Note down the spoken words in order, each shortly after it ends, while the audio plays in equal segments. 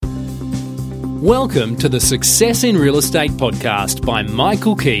Welcome to the Success in Real Estate podcast by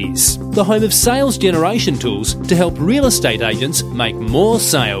Michael Keys, the home of sales generation tools to help real estate agents make more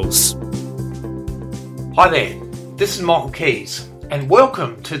sales. Hi there, this is Michael Keys, and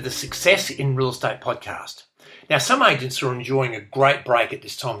welcome to the Success in Real Estate podcast. Now, some agents are enjoying a great break at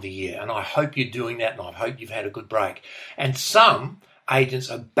this time of the year, and I hope you're doing that, and I hope you've had a good break. And some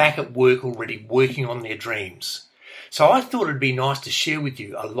agents are back at work already, working on their dreams. So I thought it'd be nice to share with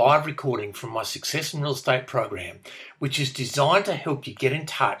you a live recording from my Success in Real Estate program, which is designed to help you get in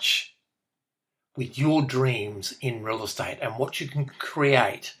touch with your dreams in real estate and what you can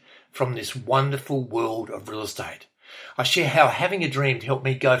create from this wonderful world of real estate. I share how having a dream helped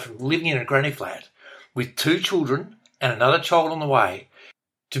me go from living in a granny flat with 2 children and another child on the way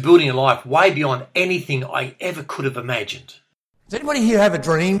to building a life way beyond anything I ever could have imagined. Does anybody here have a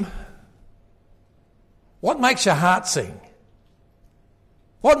dream? What makes your heart sing?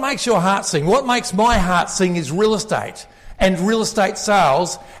 What makes your heart sing? What makes my heart sing is real estate and real estate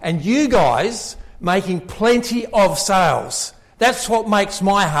sales, and you guys making plenty of sales. That's what makes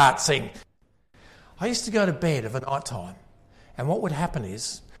my heart sing. I used to go to bed of a night time, and what would happen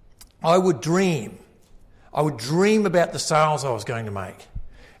is I would dream. I would dream about the sales I was going to make.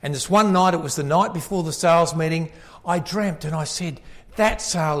 And this one night, it was the night before the sales meeting, I dreamt and I said, that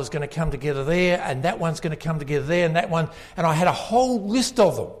sale is going to come together there, and that one's going to come together there, and that one. And I had a whole list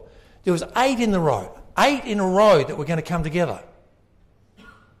of them. There was 8 in a row that were going to come together.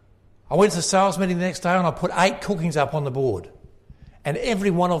 I went to the sales meeting the next day and I put 8 cookings up on the board. And every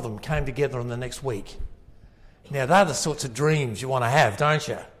one of them came together in the next week. Now, they're the sorts of dreams you want to have, don't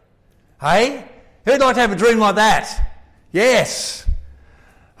you? Hey? Who'd like to have a dream like that? Yes.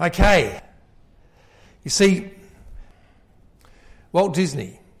 Okay. You see, Walt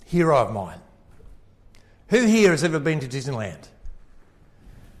Disney, hero of mine. Who here has ever been to Disneyland?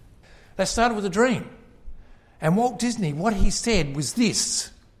 That started with a dream. And Walt Disney, what he said was this: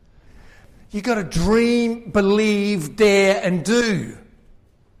 you got to dream, believe, dare and do.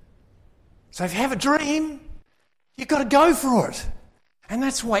 So if you have a dream, you've got to go for it. And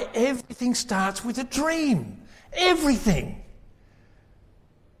that's why everything starts with a dream. Everything.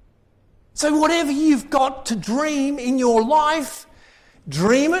 So whatever you've got to dream in your life,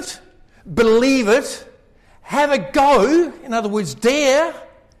 dream it, believe it, have a go, in other words, dare,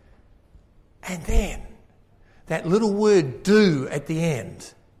 and then that little word do at the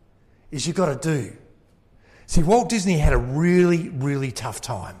end is you've got to do. See, Walt Disney had a really, really tough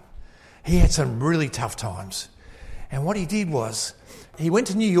time. He had some really tough times. And what he did was he went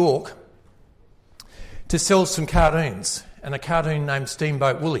to New York to sell some cartoons, and a cartoon named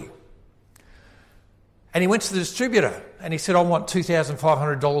Steamboat Willie. And he went to the distributor and he said, I want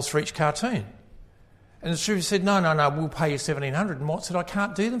 $2,500 for each cartoon. And the distributor said, no, we'll pay you $1,700. And Walt said, I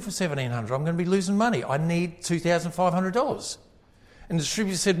can't do them for $1,700. I'm going to be losing money. I need $2,500. And the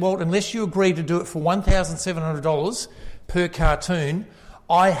distributor said, Walt, unless you agree to do it for $1,700 per cartoon,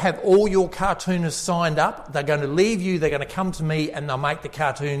 I have all your cartoonists signed up. They're going to leave you, they're going to come to me, and they'll make the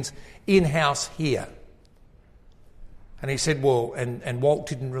cartoons in-house here. And he said, well, and Walt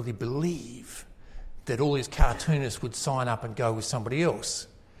didn't really believe that all his cartoonists would sign up and go with somebody else.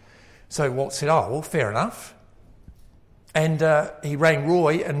 So Walt said, oh, well, fair enough. And he rang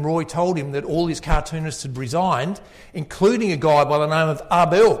Roy, and Roy told him that all his cartoonists had resigned, including a guy by the name of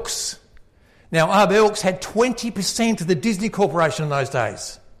Ub Elks. Now, Ub Elks had 20% of the Disney Corporation in those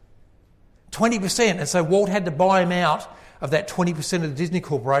days. 20%. And so Walt had to buy him out of that 20% of the Disney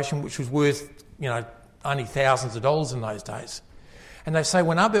Corporation, which was worth, only thousands of dollars in those days. And they say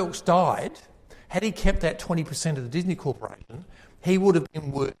when Ub Elks died, had he kept that 20% of the Disney Corporation, he would have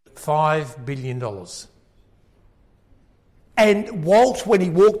been worth $5 billion. And Walt, when he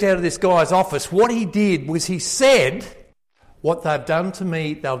walked out of this guy's office, what he did was he said, what they've done to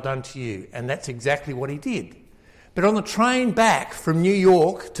me, they've done to you. And that's exactly what he did. But on the train back from New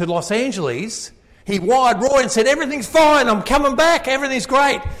York to Los Angeles, he wired Roy and said, everything's fine, I'm coming back, everything's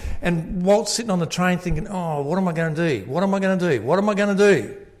great. And Walt's sitting on the train thinking, oh, what am I going to do? What am I going to do? What am I going to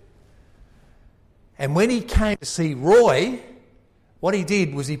do? And when he came to see Roy, what he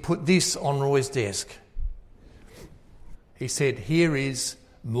did was he put this on Roy's desk. He said, here is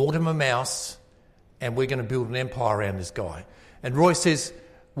Mortimer Mouse, and we're going to build an empire around this guy. And Roy says,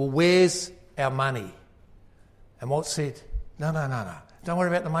 well, where's our money? And Walt said, no. Don't worry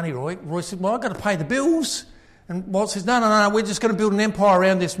about the money, Roy. Roy said, well, I've got to pay the bills. And Walt says, no, we're just going to build an empire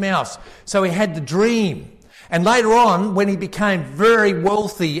around this mouse. So he had the dream. And later on, when he became very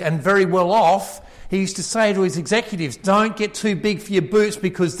wealthy and very well off, he used to say to his executives, don't get too big for your boots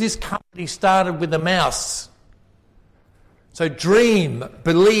because this company started with a mouse. So dream,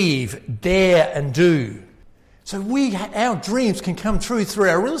 believe, dare and do. So our dreams can come true through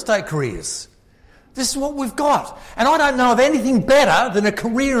our real estate careers. This is what we've got. And I don't know of anything better than a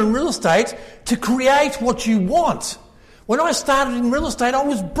career in real estate to create what you want. When I started in real estate, I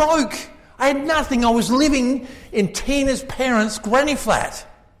was broke. I had nothing. I was living in Tina's parents' granny flat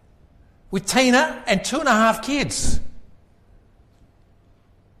with Tina and 2.5 kids.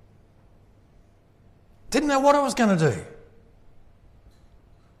 Didn't know what I was going to do.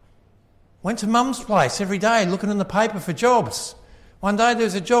 Went to Mum's place every day looking in the paper for jobs. One day there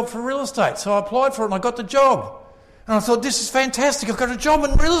was a job for real estate, so I applied for it and I got the job. And I thought, this is fantastic, I've got a job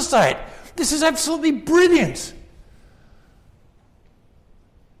in real estate. This is absolutely brilliant.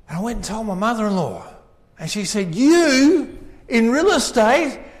 And I went and told my mother-in-law. And she said, you, in real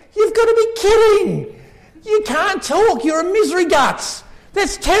estate, you've got to be kidding. You can't talk, you're a misery guts.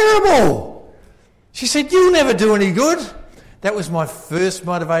 That's terrible. She said, you'll never do any good. That was my first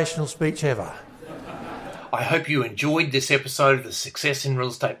motivational speech ever. I hope you enjoyed this episode of the Success in Real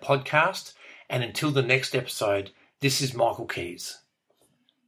Estate podcast. And until the next episode, this is Michael Keys.